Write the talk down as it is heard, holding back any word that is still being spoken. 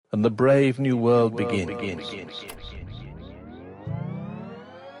and the brave new world begins.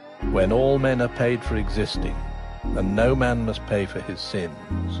 When all men are paid for existing, and no man must pay for his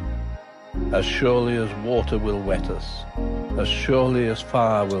sins. As surely as water will wet us, as surely as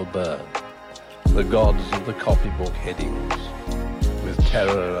fire will burn, the gods of the copybook headings with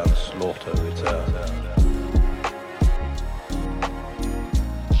terror and slaughter return.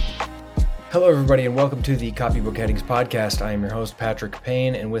 Hello, everybody, and welcome to the Copybook Headings podcast. I am your host, Patrick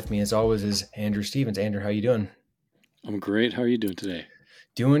Payne, and with me, as always, is Andrew Stevens. Andrew, how you doing? I'm great. How are you doing today?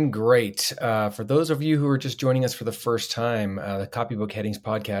 Doing great. For those of you who are just joining us for the first time, the Copybook Headings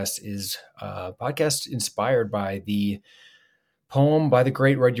podcast is a podcast inspired by the poem by the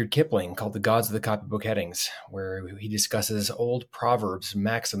great Rudyard Kipling called The Gods of the Copybook Headings, where he discusses old proverbs,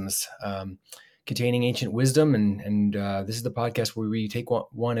 maxims, containing ancient wisdom. And this is the podcast where we take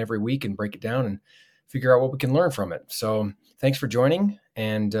one every week and break it down and figure out what we can learn from it. So thanks for joining.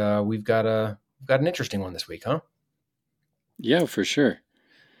 And we've got an interesting one this week, huh? Yeah, for sure.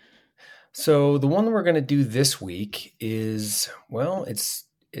 So the one that we're going to do this week is, well, it's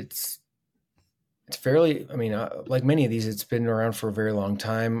fairly, like many of these, it's been around for a very long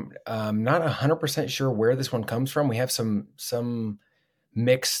time. Not 100% sure where this one comes from. We have some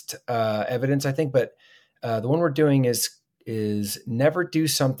mixed evidence, I think, but the one we're doing is never do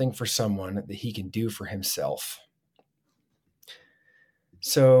something for someone that he can do for himself.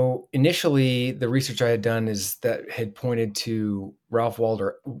 So initially, the research I had done had pointed to Ralph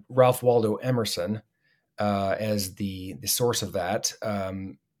Waldo Emerson as the source of that.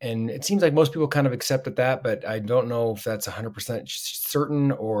 And it seems like most people kind of accepted that, but I don't know if that's 100%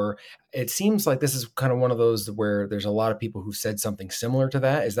 certain, or it seems like this is kind of one of those where there's a lot of people who said something similar to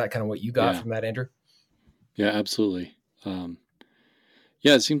that. Is that kind of what you got from that, Andrew? Yeah, absolutely.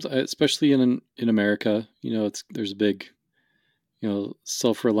 It seems, especially in America, there's a big,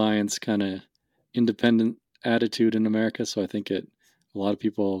 self-reliance kind of independent attitude in America. So I think a lot of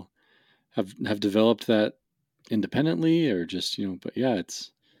people have developed that independently, or just, but yeah, it's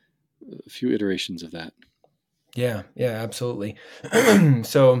a few iterations of that. Yeah, absolutely.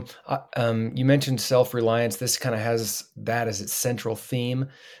 So you mentioned self-reliance. This kind of has that as its central theme.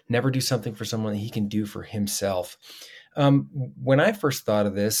 Never do something for someone that he can do for himself. When I first thought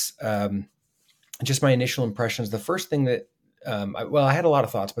of this, just my initial impressions, the first thing that, I had a lot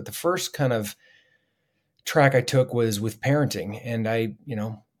of thoughts, but the first kind of track I took was with parenting. And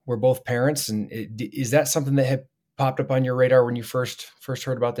we're both parents. And is that something that had popped up on your radar when you first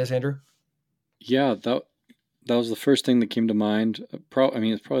heard about this, Andrew? Yeah, that was the first thing that came to mind. It's probably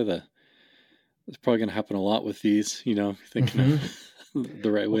going to happen a lot with these, thinking of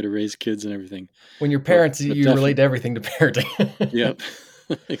the right way to raise kids and everything. When you're parents, you relate to everything to parenting. Yep,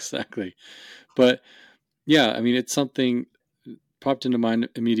 exactly. But yeah, it's something popped into mind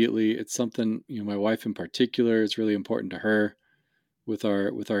immediately. It's something, my wife in particular, is really important to her with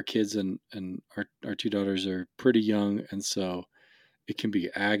our kids, and our two daughters are pretty young. And so it can be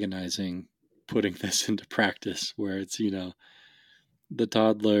agonizing putting this into practice, where it's, the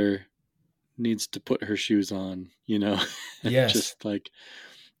toddler needs to put her shoes on, Yes. Just like,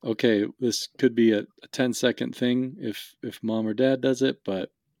 okay, this could be a 10-second thing if mom or dad does it,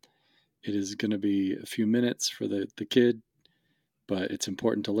 but it is going to be a few minutes for the kid, but it's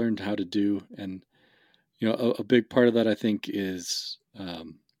important to learn how to do. And, a big part of that, I think, is,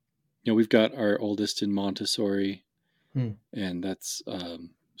 we've got our oldest in Montessori, and that's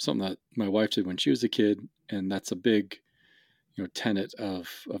something that my wife did when she was a kid. And that's a big, tenet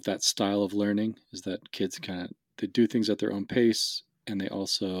of that style of learning, is that kids they do things at their own pace, and they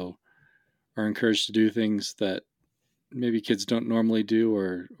also are encouraged to do things that maybe kids don't normally do,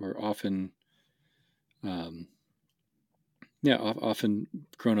 or often, often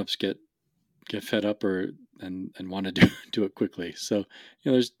grown-ups get fed up and want to do it quickly. So,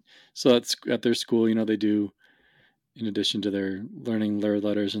 that's at their school, they do, in addition to their learning their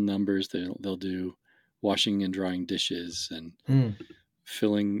letters and numbers, they'll do washing and drying dishes, and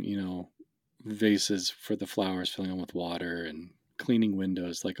filling, vases for the flowers, filling them with water, and cleaning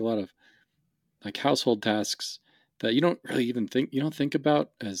windows, like a lot of like household tasks that you don't really even think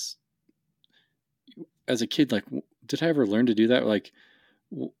about as a kid. Like, did I ever learn to do that? Like,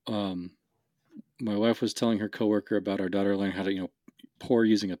 my wife was telling her coworker about our daughter learning how to, pour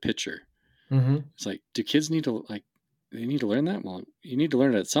using a pitcher. Mm-hmm. It's like, do kids need to they need to learn that? Well, you need to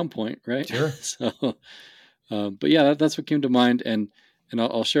learn it at some point, right? Sure. So, but yeah, that's what came to mind. And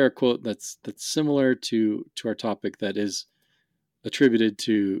I'll share a quote that's similar to our topic, that is attributed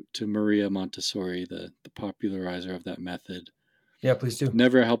to Maria Montessori, the popularizer of that method. Yeah, please do.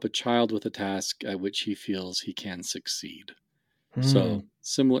 Never help a child with a task at which he feels he can succeed. So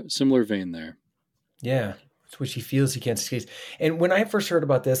Hmm. similar vein there. Yeah. It's what he feels he can't escape. And when I first heard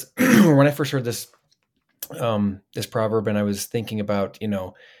about this, or when I first heard this proverb, and I was thinking about,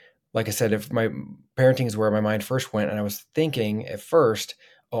 like I said, if my parenting is where my mind first went, and I was thinking at first,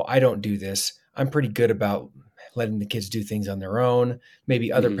 oh, I don't do this. I'm pretty good about letting the kids do things on their own.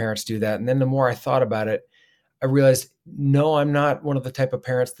 Maybe other Hmm. parents do that. And then the more I thought about it, I realized, no, I'm not one of the type of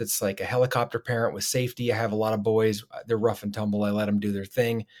parents that's like a helicopter parent with safety. I have a lot of boys. They're rough and tumble. I let them do their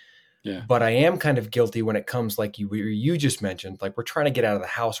thing. Yeah. But I am kind of guilty when it comes, like you just mentioned, like we're trying to get out of the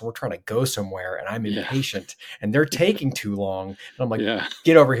house and we're trying to go somewhere, and I'm Yeah. impatient and they're taking too long. And I'm like, Yeah.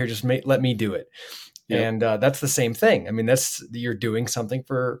 get over here, just let me do it. Yep. And that's the same thing. I mean, you're doing something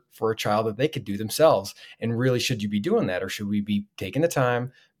for a child that they could do themselves. And really, should you be doing that, or should we be taking the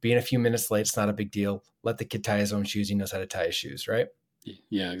time, being a few minutes late? It's not a big deal. Let the kid tie his own shoes. He knows how to tie his shoes, right?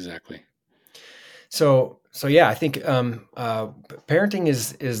 Yeah, exactly. So yeah, I think parenting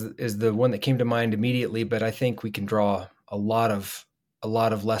is the one that came to mind immediately, but I think we can draw a lot of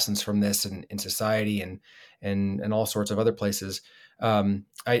lessons from this in society and all sorts of other places.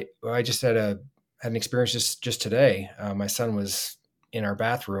 I just had an experience just today. My son was in our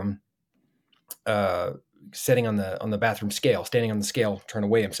bathroom, uh, sitting on the bathroom scale, standing on the scale, trying to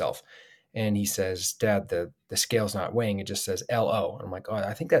weigh himself. And he says, "Dad, the scale's not weighing. It just says LO." And I'm like, "Oh,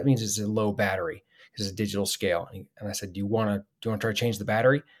 I think that means it's a low battery. It's a digital scale." And I said, "Do you want to try to change the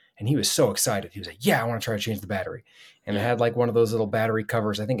battery?" And he was so excited. He was like, "Yeah, I want to try to change the battery." And I Yeah. had like one of those little battery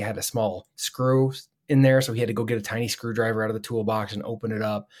covers. I think it had a small screw in there, so he had to go get a tiny screwdriver out of the toolbox and open it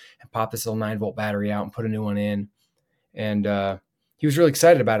up and pop this little 9-volt battery out and put a new one in. And he was really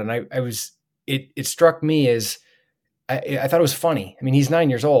excited about it. And I was it struck me as I thought it was funny. I mean, he's 9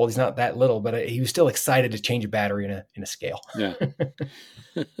 years old. He's not that little, but he was still excited to change a battery in a scale. Yeah.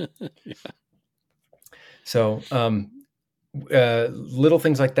 Yeah. So little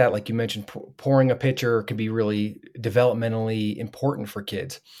things like that, like you mentioned, pouring a pitcher can be really developmentally important for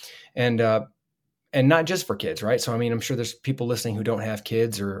kids, and not just for kids, right? So I mean, I'm sure there's people listening who don't have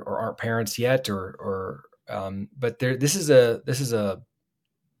kids or aren't parents yet, but this is a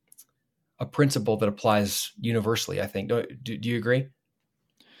principle that applies universally. I think. Do you agree?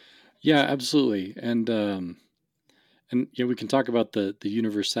 Yeah, absolutely. And we can talk about the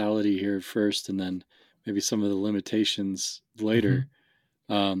universality here first, and then maybe some of the limitations Mm-hmm. later.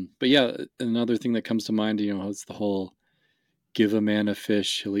 But yeah, another thing that comes to mind, is the whole give a man a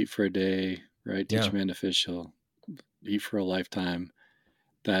fish, he'll eat for a day, right? Teach Yeah. a man to fish, he'll eat for a lifetime.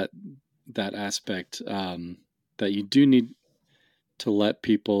 That that aspect, that you do need to let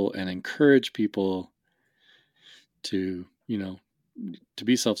people and encourage people to, to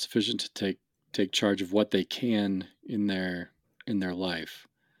be self-sufficient, to take charge of what they can in their life.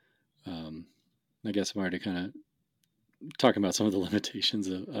 Um, I guess I'm already kind of talking about some of the limitations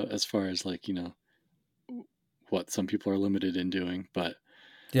of, as far as like what some people are limited in doing, but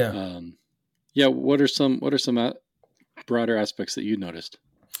Yeah. um, yeah. What are some broader aspects that you noticed?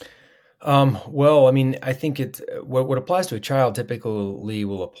 Well, I mean, I think what applies to a child typically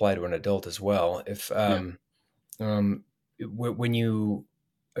will apply to an adult as well. If Yeah. um, when you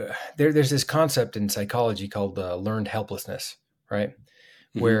there's this concept in psychology called learned helplessness, right?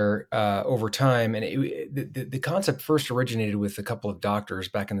 Hmm. Where over time, and the concept first originated with a couple of doctors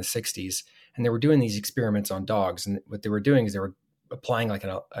back in the '60s, and they were doing these experiments on dogs, and what they were doing is they were applying like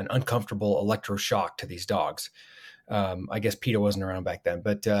an uncomfortable electroshock to these dogs. I guess PETA wasn't around back then,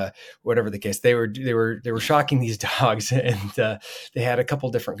 but whatever the case, they were shocking these dogs, and they had a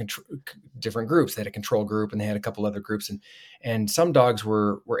couple different groups. They had a control group, and they had a couple other groups, and some dogs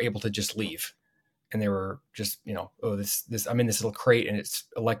were able to just leave, and they were just, oh, this I'm in this little crate and it's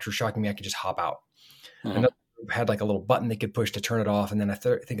electroshocking me. I can just hop out. Uh-huh. Another group had like a little button they could push to turn it off, and then I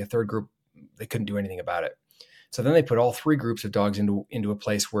think a third group, they couldn't do anything about it. So then they put all three groups of dogs into a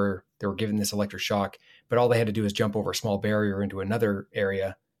place where they were given this electric shock, but all they had to do is jump over a small barrier into another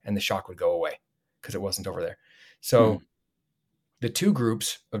area, and the shock would go away because it wasn't over there. Hmm. So the two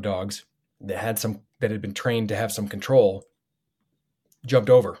groups of dogs that had been trained to have some control jumped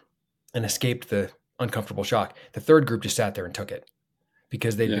over and escaped the uncomfortable shock. The third group just sat there and took it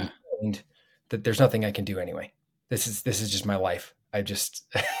because they'd been Yeah. trained that there's nothing I can do anyway. This is just my life. I just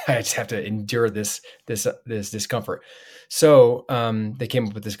have to endure this discomfort. So they came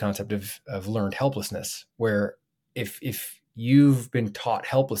up with this concept of learned helplessness, where if you've been taught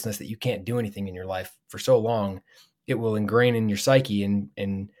helplessness, that you can't do anything in your life for so long, it will ingrain in your psyche,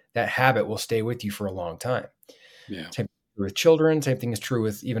 and that habit will stay with you for a long time. Yeah. Same thing with children. Same thing is true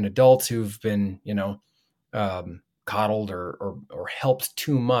with even adults who've been, coddled or helped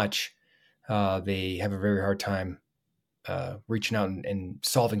too much. They have a very hard time reaching out and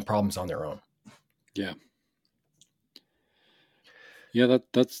solving problems on their own. Yeah. Yeah,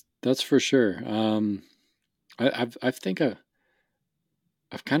 that's for sure. I think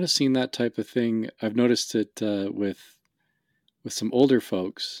I've kind of seen that type of thing. I've noticed it with some older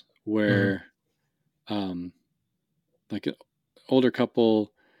folks Mm-hmm. where like an older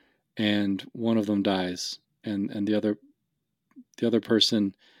couple and one of them dies and the other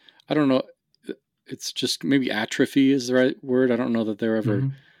person, I don't know, it's just maybe atrophy is the right word. I don't know that they're ever Mm-hmm.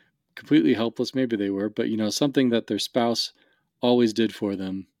 completely helpless. Maybe they were, but something that their spouse always did for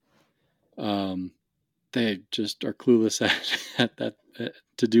them. Um, they just are clueless at that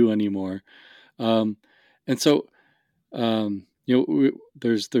to do anymore. Um, and so,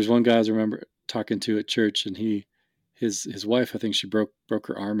 there's one guy I remember talking to at church, and his wife, I think she broke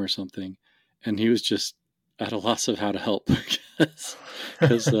her arm or something, and he was just at a loss of how to help because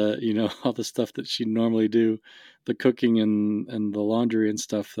all the stuff that she normally do, the cooking and the laundry and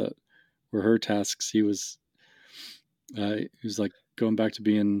stuff that were her tasks, he was like going back to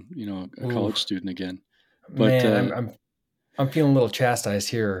being a Ooh, college student again. But man, I'm feeling a little chastised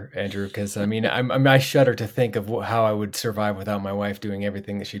here, Andrew, because I mean, I shudder to think of how I would survive without my wife doing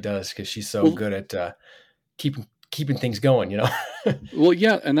everything that she does, because she's so well, good at keeping things going. well,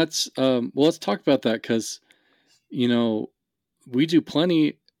 yeah, and that's well, let's talk about that because you know we do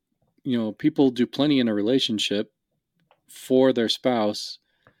plenty. People do plenty in a relationship for their spouse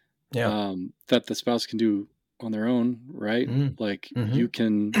Yeah. that the spouse can do on their own, right? Mm-hmm. Like Mm-hmm. you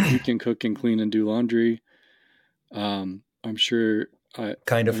can cook and clean and do laundry. I'm sure.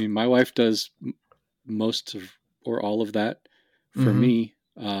 Kind I of. mean, my wife does most of or all of that for Mm-hmm. me.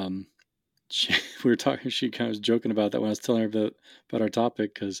 We were talking. She kind of was joking about that when I was telling her about our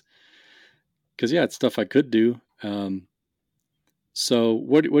topic because yeah, it's stuff I could do. So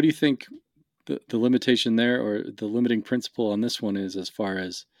what do you think the limitation there or the limiting principle on this one is, as far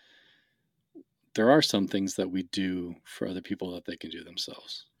as there are some things that we do for other people that they can do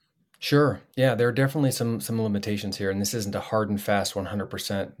themselves? Sure. Yeah, there are definitely some limitations here, and this isn't a hard and fast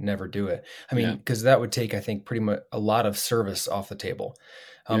 100% never do it. I Yeah, mean, because that would take, I think, pretty much a lot of service off the table.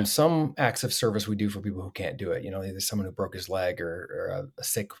 yeah, Some acts of service we do for people who can't do it. Either someone who broke his leg or a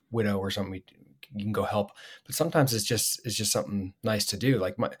sick widow or something. You can go help, but sometimes it's just something nice to do.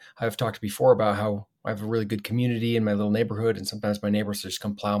 Like I've talked before about how I have a really good community in my little neighborhood, and sometimes my neighbors just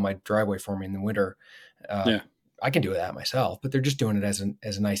come plow my driveway for me in the winter. Uh, yeah, I can do that myself, but they're just doing it as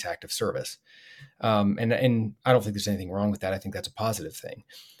a nice act of service. And I don't think there's anything wrong with that. I think that's a positive thing.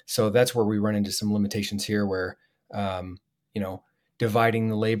 So that's where we run into some limitations here, where um, you know, dividing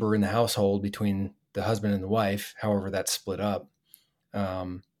the labor in the household between the husband and the wife, however that's split up,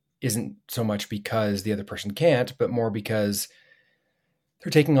 um, isn't so much because the other person can't, but more because they're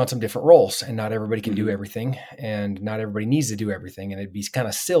taking on some different roles, and not everybody can do mm-hmm. everything, and not everybody needs to do everything. And it'd be kind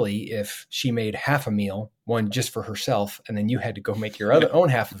of silly if she made half a meal, one just for herself, and then you had to go make your Yeah, own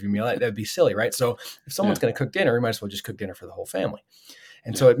half of your meal. That'd be silly, right? So if someone's yeah, going to cook dinner, we might as well just cook dinner for the whole family.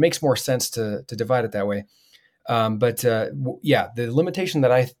 And yeah, so it makes more sense to divide it that way. But the limitation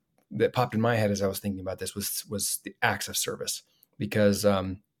that popped in my head as I was thinking about this was the acts of service, because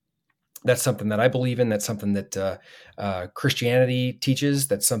that's something that I believe in. That's something that Christianity teaches.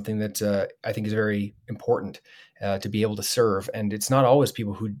 That's something that I think is very important to be able to serve. And it's not always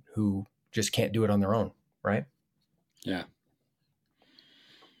people who just can't do it on their own, right? yeah.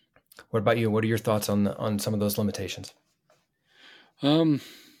 What about you? What are your thoughts on some of those limitations? Um,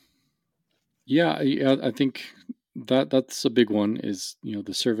 yeah, I think that's a big one. Is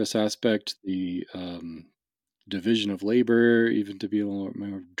the service aspect, the division of labor, even to be a little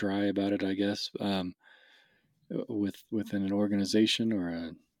more dry about it, I guess. Within an organization or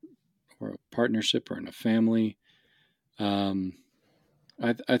a partnership or in a family. Um,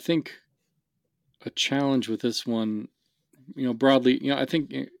 I think a challenge with this one, broadly, I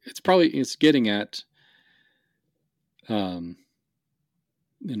think it's getting at um,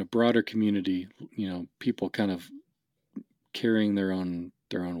 in a broader community, people kind of carrying their own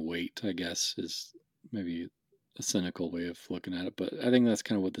weight, I guess, is maybe a cynical way of looking at it, but I think that's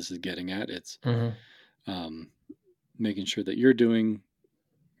kind of what this is getting at. It's Mm-hmm. um, making sure that you're doing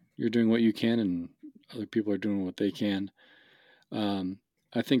what you can and other people are doing what they can. Um,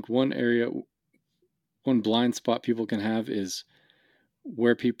 I think one blind spot people can have is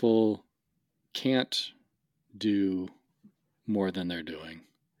where people can't do more than they're doing.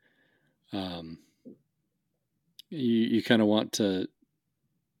 Um, you kind of want to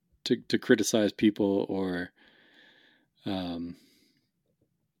criticize people um,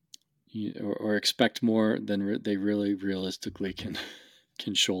 or expect more than they really realistically can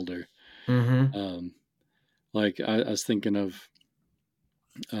shoulder. Mm-hmm. Um, Like I was thinking of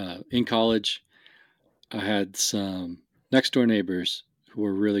in college, I had some next door neighbors who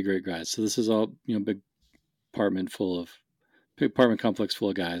were really great guys. So this is all, big apartment full of big apartment complex full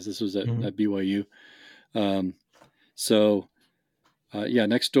of guys. This was Mm-hmm. at BYU. Um, so yeah,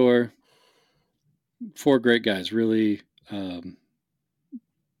 next door, four great guys, really,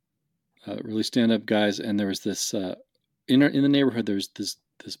 really stand up guys. And there was this in the neighborhood. There's this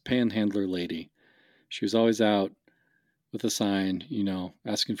panhandler lady. She was always out with a sign,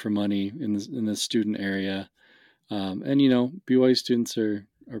 asking for money in the student area. And BYU students are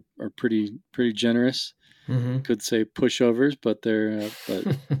pretty generous. Mm-hmm. Could say pushovers, but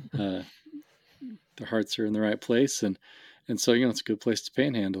uh, their hearts are in the right place, and so it's a good place to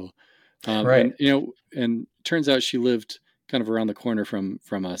panhandle. Right. And it turns out she lived kind of around the corner from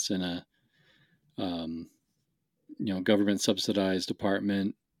us in a um, government subsidized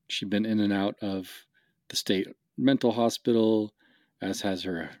apartment. She'd been in and out of the state mental hospital, as has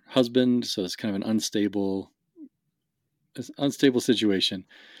her husband. So it's kind of an unstable situation.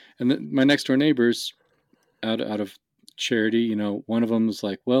 And then my next door neighbors, out of charity, one of them was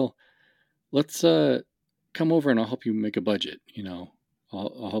like, "Well, let's come over and I'll help you make a budget.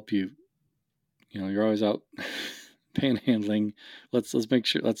 I'll help you. You're always out panhandling. Let's make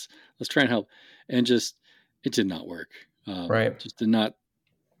sure. Let's try and help." And just it did not work. Right. Just did not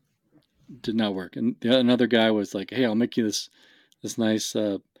work. And another guy was like, "Hey, I'll make you this nice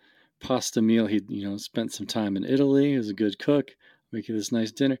pasta meal." He spent some time in Italy. He was a good cook. I'll make you this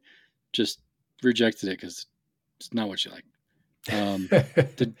nice dinner. Just rejected it because it's not what you like.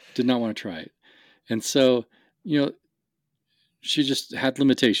 Did not want to try it. And so, she just had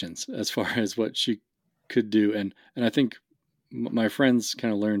limitations as far as what she could do. And I think my friends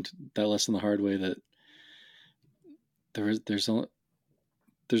kind of learned that lesson the hard way, that there's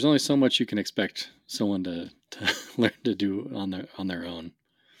only so much you can expect someone to learn to do on their own.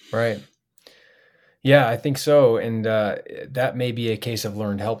 Right. Yeah, I think so. And that may be a case of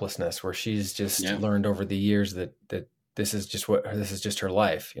learned helplessness, where she's just learned over the years that this is just her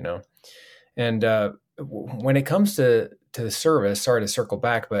life, And when it comes to the service, sorry to circle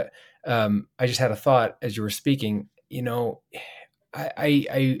back, but I just had a thought as you were speaking.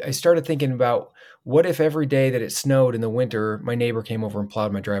 I started thinking about, what if every day that it snowed in the winter, my neighbor came over and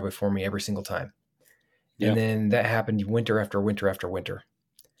plowed my driveway for me every single time, and then that happened winter after winter after winter,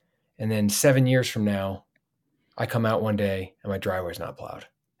 and then 7 years from now, I come out one day and my driveway's not plowed,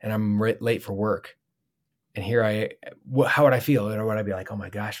 and I'm late for work, and how would I feel? Or would I be like, "Oh my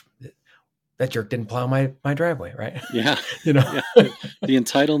gosh, that jerk didn't plow my driveway," right? Yeah. Yeah. The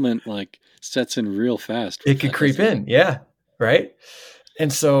entitlement sets in real fast. It could creep in. Yeah. Right.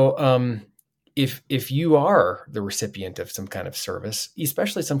 And so, if you are the recipient of some kind of service,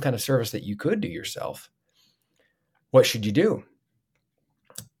 especially some kind of service that you could do yourself, what should you do?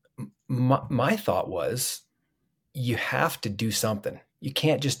 My thought was, you have to do something. You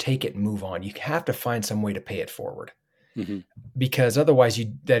can't just take it and move on. You have to find some way to pay it forward. Mm-hmm. Because otherwise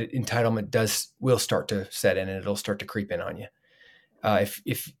that entitlement will start to set in, and it'll start to creep in on you.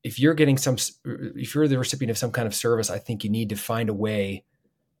 If you're if you're the recipient of some kind of service, I think you need to find a way.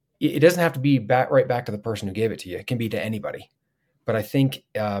 It doesn't have to be right back to the person who gave it to you. It can be to anybody. But I think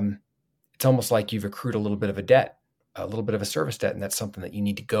it's almost like you've accrued a little bit of a debt, a little bit of a service debt, and that's something that you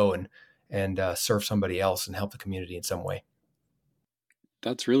need to go and serve somebody else and help the community in some way.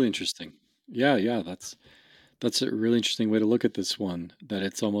 That's really interesting. Yeah, that's a really interesting way to look at this one. That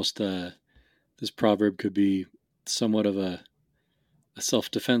it's almost this proverb could be somewhat of a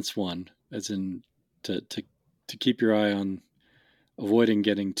self-defense one, as in to keep your eye on avoiding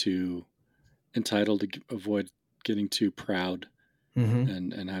getting too entitled, to avoid getting too proud,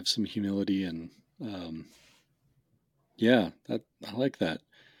 mm-hmm. and have some humility. And I like that.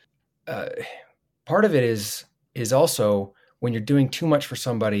 Part of it is also, when you're doing too much for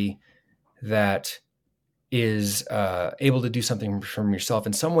somebody that is able to do something from yourself,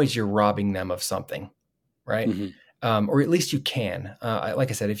 in some ways you're robbing them of something, right? Mm-hmm. Or at least you can.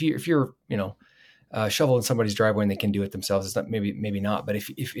 Like I said, if you're shoveling somebody's driveway and they can do it themselves, it's not, maybe not. But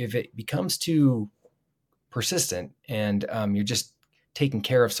if it becomes too persistent, and you're just taking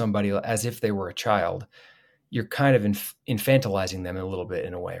care of somebody as if they were a child, you're kind of infantilizing them a little bit,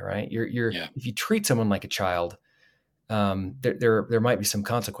 in a way, right? If you treat someone like a child, there might be some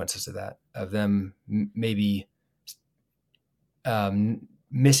consequences to that, of them maybe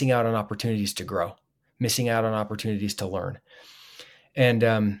missing out on opportunities to grow, missing out on opportunities to learn.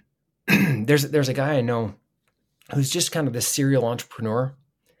 And there's a guy I know who's just kind of this serial entrepreneur,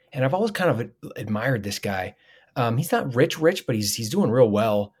 and I've always kind of admired this guy. He's not rich, but he's doing real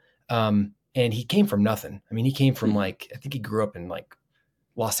well. and he came from nothing. I mean, he came from like, I think he grew up in like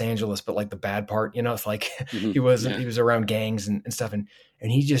Los Angeles, but like the bad part, it's like he was around gangs and stuff. And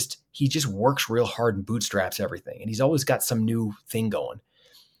he just works real hard and bootstraps everything. And he's always got some new thing going.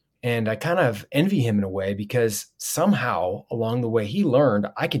 And I kind of envy him in a way, because somehow along the way he learned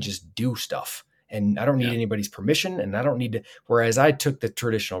I could just do stuff and I don't need anybody's permission, and I don't need to. Whereas I took the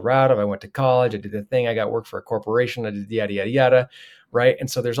traditional route of, I went to college, I did the thing, I got work for a corporation, I did yada, yada, yada. Right.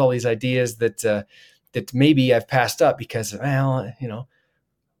 And so there's all these ideas that maybe I've passed up because, well,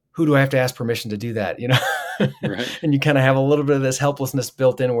 who do I have to ask permission to do that? Right. And you kind of have a little bit of this helplessness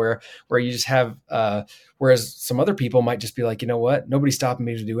built in where you just have, whereas some other people might just be like, you know what, nobody's stopping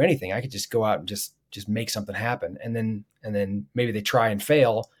me to do anything. I could just go out and just make something happen. And then maybe they try and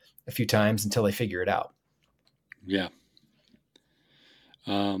fail a few times until they figure it out. Yeah.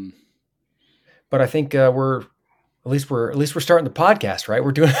 But I think we're starting the podcast, right?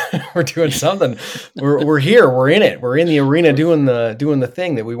 We're doing something. We're here. We're in it. We're in the arena doing the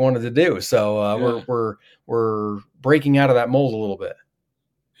thing that we wanted to do. So we're breaking out of that mold a little bit.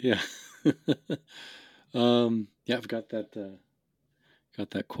 Yeah. I've got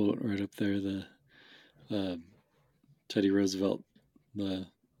that quote right up there. The Teddy Roosevelt, the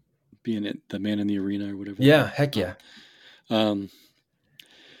man in the arena or whatever. Yeah. Heck yeah.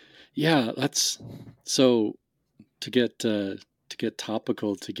 That's so. To get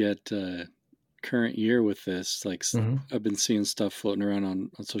topical, to get current year with this, like I've been seeing stuff floating around on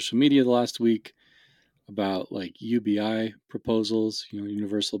social media the last week about like UBI proposals,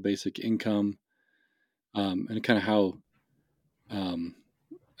 universal basic income, and kind of how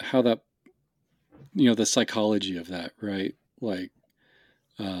that, the psychology of that, right? Like,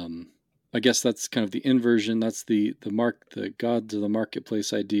 I guess that's kind of the inversion. That's the gods of the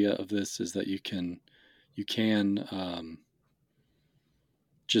marketplace idea of this, is that you can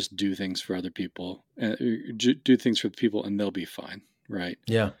just do things for other people, do things for people, and they'll be fine, right?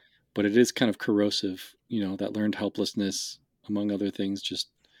 Yeah. But it is kind of corrosive, that learned helplessness, among other things, just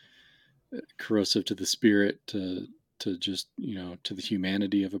corrosive to the spirit, to just, to the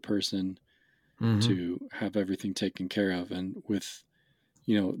humanity of a person, to have everything taken care of. And with,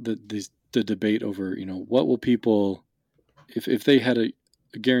 the debate over, what will people, if they had a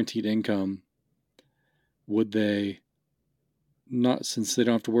guaranteed income, would they not, since they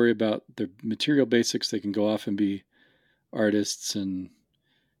don't have to worry about their material basics, they can go off and be artists and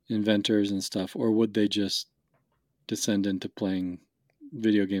inventors and stuff, or would they just descend into playing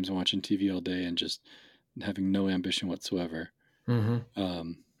video games and watching TV all day and just having no ambition whatsoever? And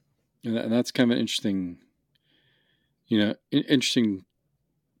that's kind of an interesting,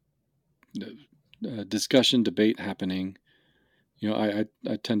 discussion, debate happening. I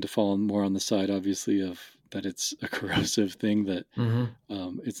tend to fall more on the side, obviously, of that it's a corrosive thing, that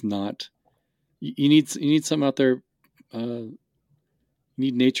it's not. You need something out there. You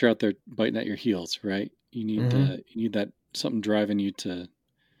need nature out there biting at your heels, right? You need that something driving you to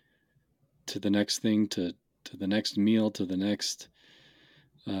the next thing, to the next meal, to the next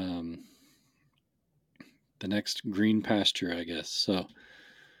green pasture, I guess. So,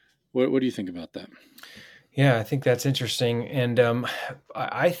 what do you think about that? Yeah, I think that's interesting. And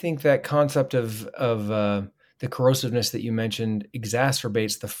I think that concept of the corrosiveness that you mentioned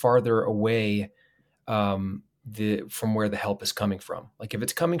exacerbates the farther away from where the help is coming from. Like if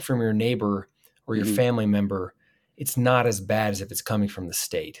it's coming from your neighbor or your family member, it's not as bad as if it's coming from the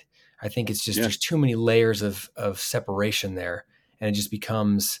state. I think it's just there's too many layers of separation there, and it just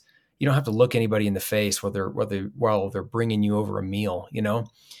becomes, you don't have to look anybody in the face while they're bringing you over a meal,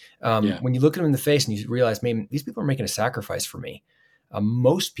 When you look at them in the face and you realize, maybe these people are making a sacrifice for me.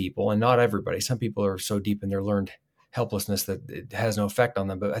 Most people, and not everybody, some people are so deep in their learned helplessness that it has no effect on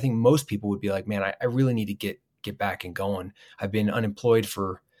them. But I think most people would be like, man, I really need to get back and going. I've been unemployed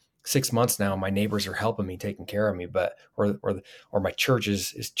for 6 months now. My neighbors are helping me, taking care of me, but or my church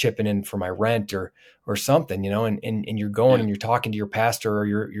is chipping in for my rent or something, and you're going and you're talking to your pastor, or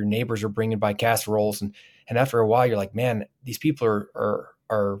your neighbors are bringing by casseroles, and after a while you're like, man, these people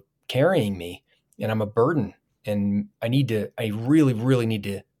are carrying me, and I'm a burden, and I really, really need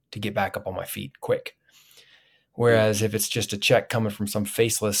to get back up on my feet quick. Whereas if it's just a check coming from some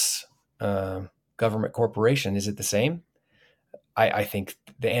faceless government corporation, is it the same? I think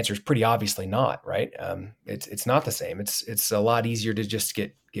the answer is pretty obviously not, right? It's not the same. It's a lot easier to just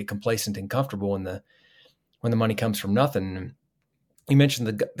get complacent and comfortable when the money comes from nothing. And you mentioned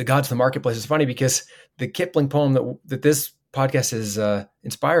the gods of the marketplace. It's funny because the Kipling poem that this podcast is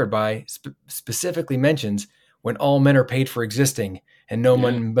inspired by specifically mentions when all men are paid for existing and no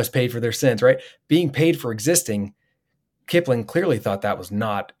one must pay for their sins, right? Being paid for existing Kipling clearly thought that was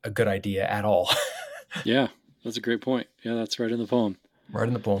not a good idea at all. Yeah, that's a great point. Yeah, that's right in the poem. Right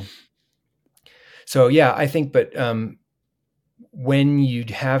in the poem. So yeah, I think, but when you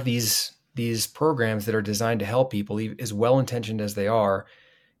have these programs that are designed to help people, as well intentioned as they are,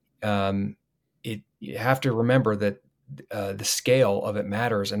 you have to remember that the scale of it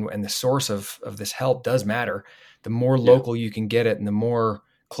matters, and the source of this help does matter. The more local you can get it, and the more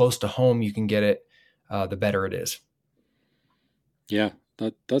close to home you can get it, the better it is. Yeah,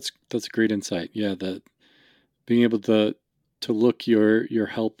 that's great insight. Yeah, that being able to look your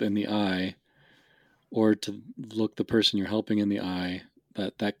help in the eye, or to look the person you're helping in the eye,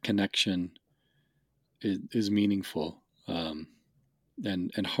 that connection is meaningful, and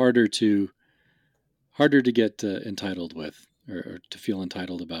harder to get entitled with, or to feel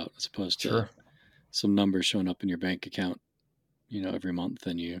entitled about, as opposed to some numbers showing up in your bank account, every month,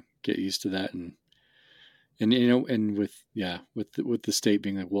 and you get used to that, and and with the state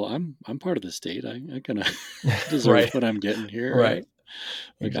being like, well, I'm part of the state, I kind of deserve Right. what I'm getting here, Right.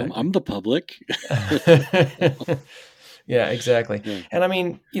 Like, exactly. I'm the public. Yeah, exactly. Yeah. And I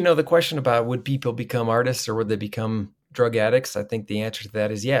mean, the question about would people become artists or would they become drug addicts? I think the answer to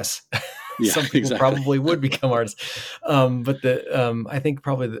that is yes. Yeah, Some people exactly. probably would become artists. But I think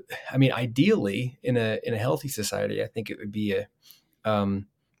probably, ideally in a healthy society, I think it would be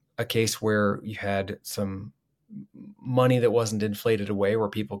a case where you had some money that wasn't inflated away, where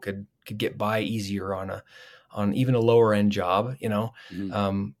people could get by easier on even a lower end job.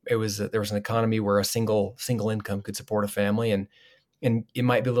 Mm-hmm. There was an economy where a single income could support a family, and it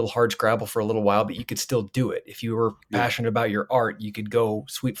might be a little hard scrabble for a little while, but you could still do it. If you were passionate about your art, you could go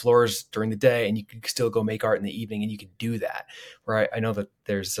sweep floors during the day and you could still go make art in the evening, and you could do that. Right. I know that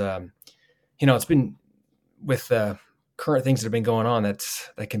there's, it's been with current things that have been going on,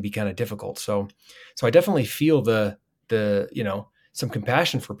 that can be kind of difficult. So I definitely feel the some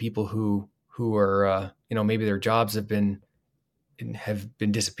compassion for people who are, maybe their jobs have been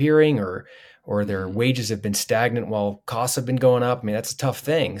disappearing, or their Mm-hmm. wages have been stagnant while costs have been going up. I mean, that's a tough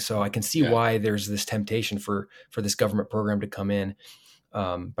thing. So I can see Yeah. why there's this temptation for this government program to come in.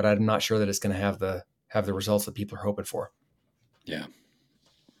 But I'm not sure that it's going to have the results that people are hoping for. Yeah.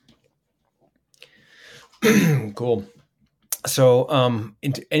 Cool. So,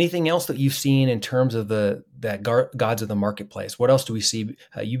 anything else that you've seen in terms of that gods of the marketplace? What else do we see?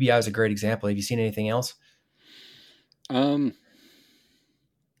 UBI is a great example. Have you seen anything else?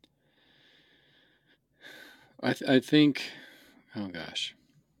 I think, oh gosh.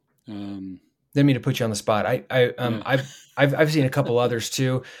 Didn't mean to put you on the spot. I've seen a couple others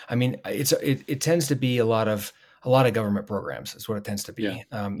too. I mean, it tends to be a lot of government programs. Is what it tends to be.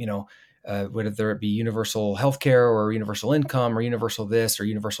 Whether it be universal healthcare or universal income or universal this or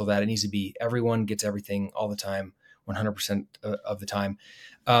universal that, it needs to be everyone gets everything all the time, 100% of the time.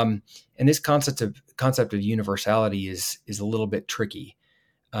 And this concept of universality is a little bit tricky,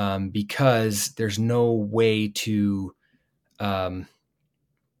 because there's no way to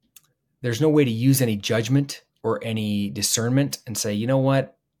use any judgment or any discernment and say, you know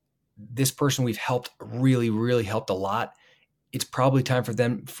what, this person we've helped really, really helped a lot. It's probably time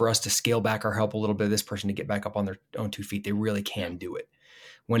for us to scale back our help a little bit. This person to get back up on their own 2 feet. They really can do it.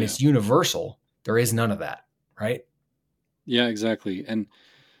 When it's universal, there is none of that, right? Yeah, exactly. And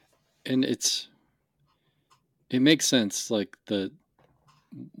it makes sense, like the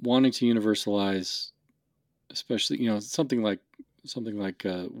wanting to universalize, especially, something like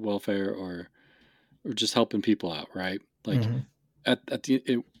welfare, or just helping people out, right? Like at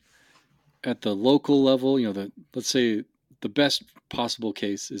the local level, let's say the best possible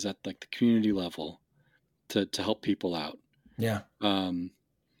case is at like the community level to help people out. Yeah.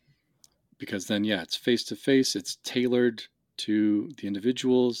 Because then, it's face to face, it's tailored to the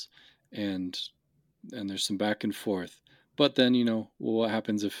individuals, and there's some back and forth. But then, what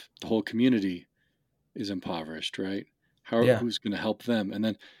happens if the whole community is impoverished, right? Who's going to help them?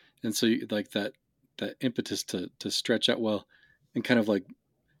 And so like that impetus to stretch out, well, and kind of like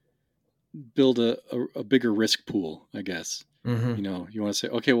build a bigger risk pool, I guess. You want to say,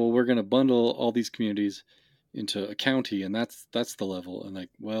 okay, well, we're going to bundle all these communities into a county, and that's the level. And like,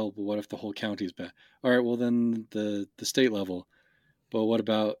 well, but what if the whole county's bad? All right, well, then the state level. But what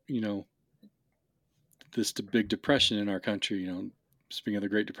about, this big depression in our country, speaking of the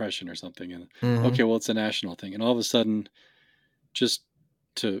Great Depression or something, and okay, well, it's a national thing. And all of a sudden, just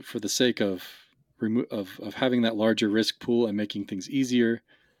for the sake of having that larger risk pool and making things easier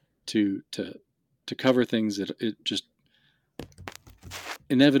to cover things, it just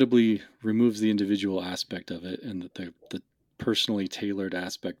inevitably removes the individual aspect of it, and the personally tailored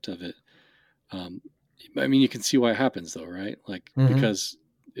aspect of it. I mean, you can see why it happens though, right? Like, because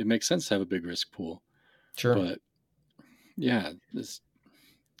it makes sense to have a big risk pool. Sure. But yeah, it's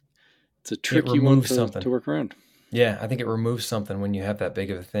a tricky one to work around. Yeah, I think it removes something when you have that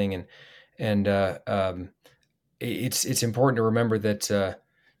big of a thing, and it's important to remember that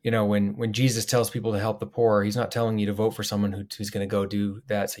when Jesus tells people to help the poor, he's not telling you to vote for someone who's going to go do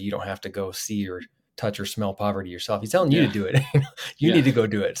that, so you don't have to go see or touch or smell poverty yourself. He's telling you to do it. You need to go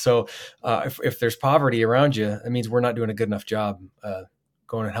do it. So if there's poverty around you, that means we're not doing a good enough job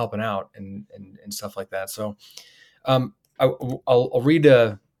going and helping out and stuff like that. So I'll read.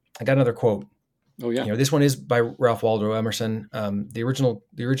 I got another quote. Oh yeah. This one is by Ralph Waldo Emerson. The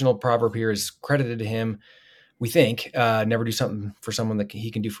original proverb here is credited to him. We think never do something for someone that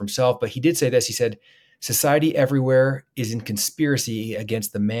he can do for himself. But he did say this. He said, "Society everywhere is in conspiracy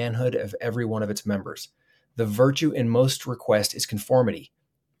against the manhood of every one of its members. The virtue in most request is conformity.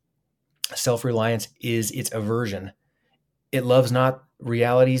 Self-reliance is its aversion. It loves not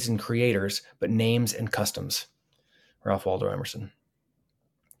realities and creators, but names and customs." Ralph Waldo Emerson.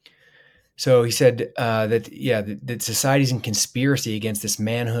 So he said that society's in conspiracy against this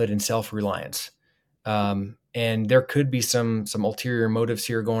manhood and self-reliance. And there could be some ulterior motives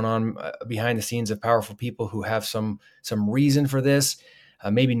here going on behind the scenes of powerful people who have some reason for this.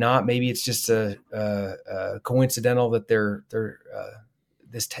 Maybe not. Maybe it's just coincidental that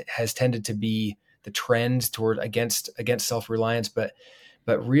this has tended to be the trend toward against self-reliance. But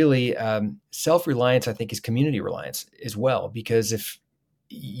really, self-reliance, I think, is community reliance as well, because if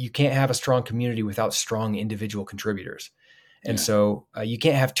you can't have a strong community without strong individual contributors. And so you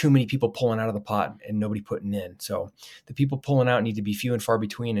can't have too many people pulling out of the pot and nobody putting in. So the people pulling out need to be few and far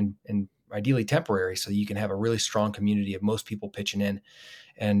between and ideally temporary, so you can have a really strong community of most people pitching in.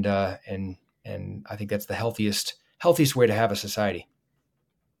 And I think that's the healthiest way to have a society.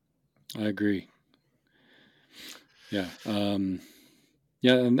 I agree. Yeah. And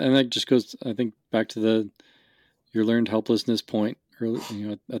that just goes, I think, back to your learned helplessness point early,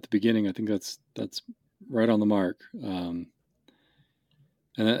 at the beginning. I think that's right on the mark.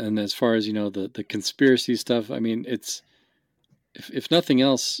 And as far as, the conspiracy stuff, I mean, it's, if nothing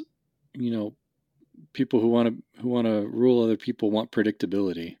else, people who want to rule other people want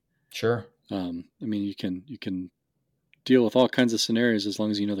predictability. Sure. I mean, you can deal with all kinds of scenarios as long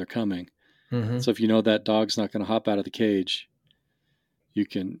as they're coming. Mm-hmm. So if that dog's not going to hop out of the cage, you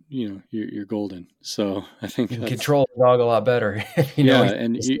can, you're golden. So I think you can control the dog a lot better.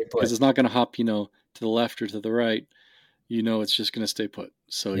 And because it's not going to hop, to the left or to the right, it's just going to stay put.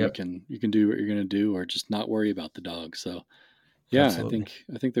 So you can do what you're going to do, or just not worry about the dog. So yeah, absolutely.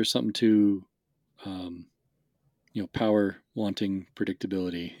 I think there's something to, power wanting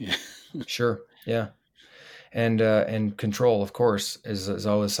predictability. Sure. Yeah. And control, of course, is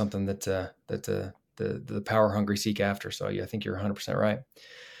always something that the power hungry seek after. So I think you're 100% right.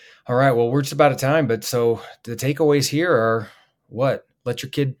 All right. Well, we're just about out of time, but so the takeaways here are what? Let your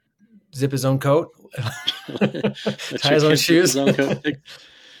kid zip his own coat, tie his own shoes.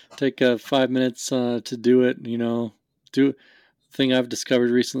 Take 5 minutes to do it. Do thing I've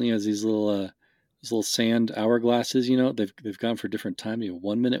discovered recently is these little sand hourglasses. They've gone for different time.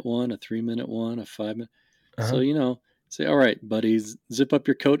 1 minute one, a 3 minute one, a 5 minute. Uh-huh. So say, all right, buddies, zip up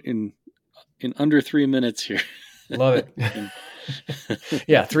your coat in under 3 minutes here. Love it.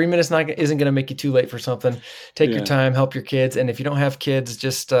 Yeah, 3 minutes isn't going to make you too late for something. Take your time, help your kids, and if you don't have kids,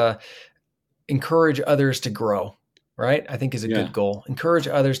 just encourage others to grow. Right, I think is a good goal. Encourage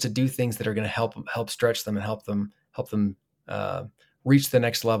others to do things that are going to help stretch them and help them reach the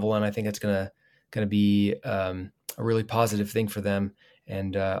next level. And I think it's going to be a really positive thing for them.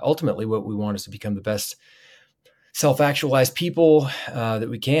 And ultimately, what we want is to become the best self-actualized people that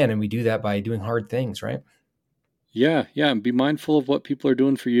we can, and we do that by doing hard things, right? Yeah, and be mindful of what people are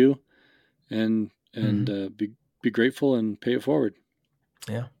doing for you, and be grateful and pay it forward.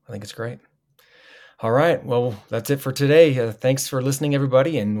 Yeah, I think it's great. All right, well, that's it for today. Thanks for listening,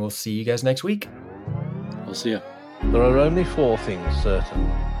 everybody, and we'll see you guys next week. We'll see you. There are only 4 things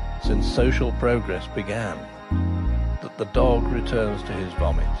certain since social progress began: that the dog returns to his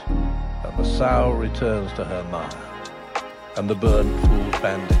vomit, and the sow returns to her mire, and the burnt fool's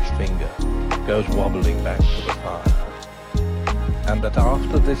bandaged finger goes wobbling back to the fire. And that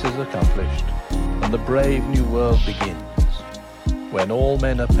after this is accomplished, and the brave new world begins, when all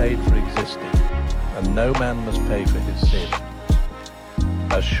men are paid for existing, and no man must pay for his sin,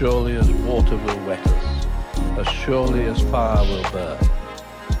 as surely as water will wet us, as surely as fire will burn,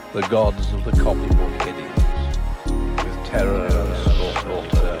 the gods of the copybook Hiddings, with terror and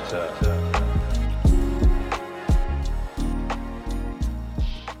slaughter.